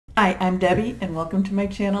Hi, I'm Debbie and welcome to my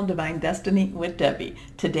channel Divine Destiny with Debbie.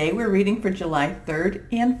 Today we're reading for July 3rd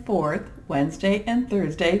and 4th, Wednesday and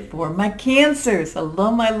Thursday for my Cancers.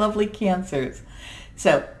 Hello my lovely Cancers.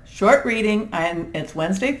 So short reading, it's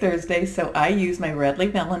Wednesday, Thursday, so I use my Redley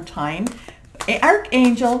Valentine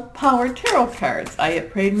Archangel Power Tarot cards. I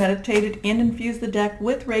have prayed, meditated, and infused the deck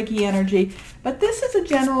with Reiki energy, but this is a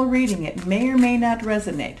general reading. It may or may not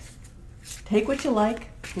resonate. Take what you like,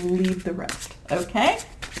 leave the rest, okay?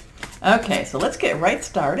 Okay, so let's get right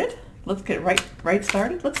started. Let's get right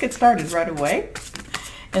started. Let's get started right away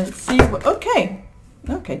and see what, okay,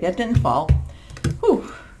 that didn't fall.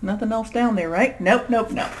 Whew, nothing else down there, right? Nope.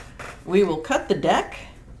 We will cut the deck,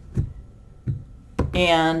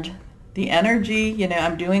 and the energy,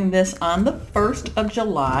 I'm doing this on the 1st of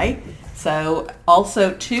July. So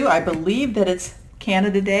also too, I believe that it's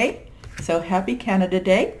Canada Day. So happy Canada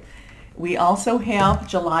Day. We also have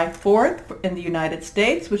July 4th in the United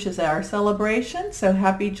States, which is our celebration. So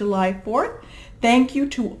happy July 4th. Thank you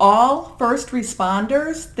to all first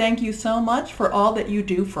responders. Thank you so much for all that you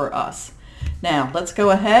do for us. Now, let's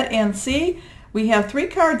go ahead and see. We have 3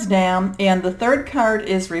 cards down, and the 3rd card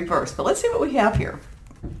is reversed. But let's see what we have here.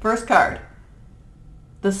 First card,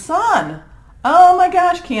 the Sun. Oh my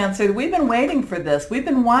gosh, Cancer, we've been waiting for this. We've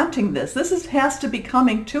been wanting this. This has to be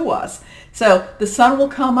coming to us. So the sun will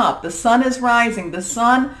come up. The sun is rising. The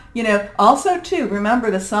sun, also too,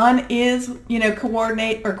 remember the sun is,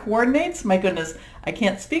 coordinates. My goodness, I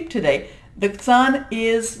can't speak today. The sun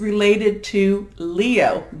is related to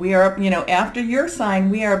Leo. We are, after your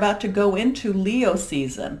sign, we are about to go into Leo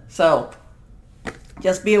season. So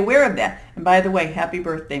just be aware of that. And by the way, happy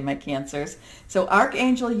birthday, my Cancers. So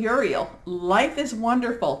Archangel Uriel, life is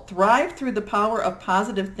wonderful. Thrive through the power of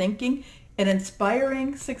positive thinking and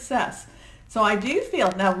inspiring success. So I do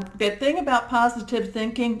feel, now the thing about positive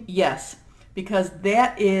thinking, yes, because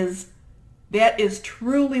that is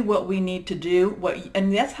truly what we need to do.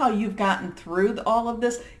 And that's how you've gotten through all of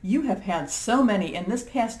this. You have had so many in this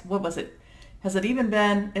past, what was it? Has it even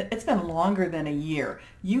been, it's been longer than a year.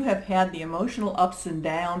 You have had the emotional ups and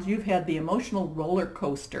downs. You've had the emotional roller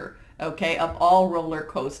coaster, okay, of all roller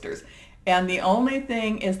coasters. And the only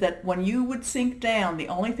thing is that when you would sink down, the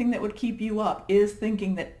only thing that would keep you up is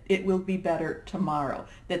thinking that it will be better tomorrow,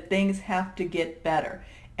 that things have to get better.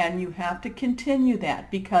 And you have to continue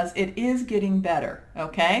that because it is getting better,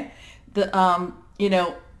 okay?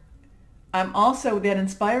 I'm also, that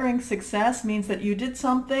inspiring success means that you did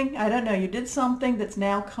something, you did something that's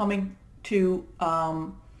now coming to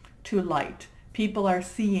light. People are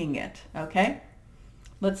seeing it, okay?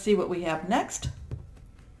 Let's see what we have next.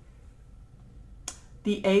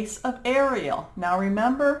 The Ace of Ariel. Now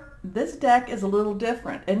remember, this deck is a little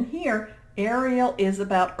different. And here, Ariel is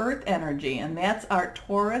about earth energy, and that's our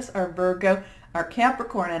Taurus, our Virgo, our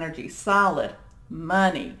Capricorn energy, solid,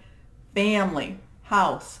 money, family,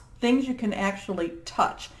 house, things you can actually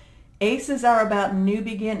touch. Aces are about new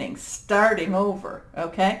beginnings, starting over,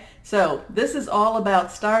 okay? So this is all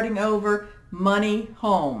about starting over, money,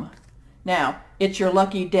 home. Now, it's your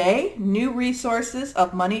lucky day, new resources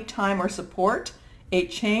of money, time, or support, a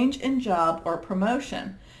change in job or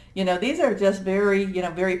promotion. These are just very,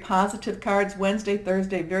 very positive cards. Wednesday,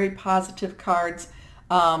 Thursday, very positive cards.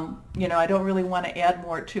 I don't really want to add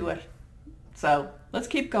more to it. So let's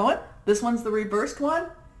keep going. This one's the reversed one.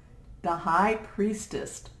 The High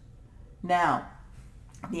Priestess. Now,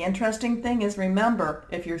 the interesting thing is, remember,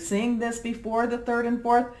 if you're seeing this before the 3rd and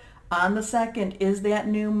 4th, on the 2nd is that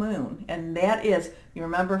new moon. And that is, you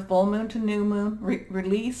remember, full moon to new moon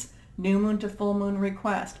release, new moon to full moon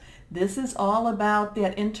request. This is all about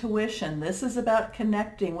that intuition. This is about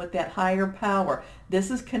connecting with that higher power. This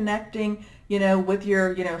is connecting, with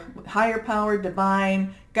your, higher power,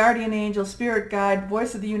 divine, guardian angel, spirit guide,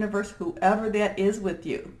 voice of the universe, whoever that is with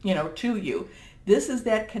you, to you. This is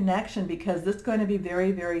that connection because this is going to be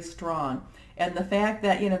very, very strong. And the fact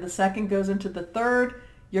that, the 2nd goes into the 3rd,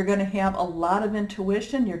 you're going to have a lot of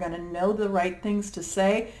intuition. You're going to know the right things to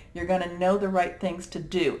say. You're going to know the right things to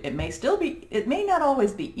do. It may not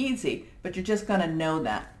always be easy, but you're just going to know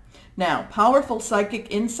that. Now, powerful psychic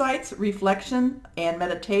insights, reflection, and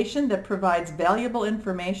meditation that provides valuable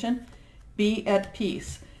information. Be at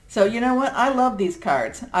peace. So you know what? I love these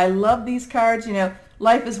cards. I love these cards.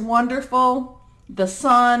 Life is wonderful. The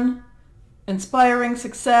Sun, inspiring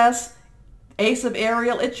success. Ace of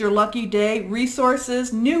Ariel, it's your lucky day.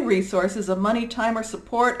 Resources, new resources of money, time, or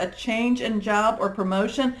support, a change in job or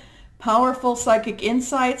promotion. Powerful psychic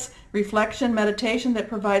insights, reflection, meditation that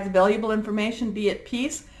provides valuable information. Be at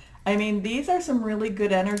peace. These are some really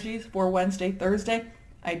good energies for Wednesday, Thursday.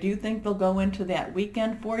 I do think they'll go into that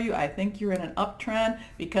weekend for you. I think you're in an uptrend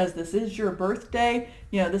because this is your birthday.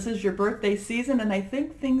 You know, this is your birthday season, and I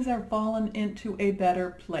think things are falling into a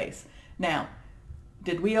better place. Now,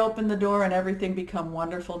 did we open the door and everything become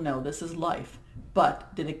wonderful? No, this is life.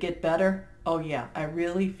 But did it get better? Oh yeah, I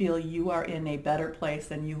really feel you are in a better place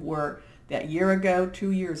than you were that year ago,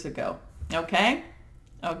 2 years ago. Okay?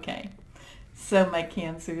 Okay. So my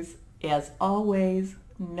Cancers, as always,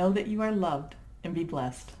 know that you are loved and be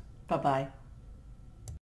blessed. Bye-bye.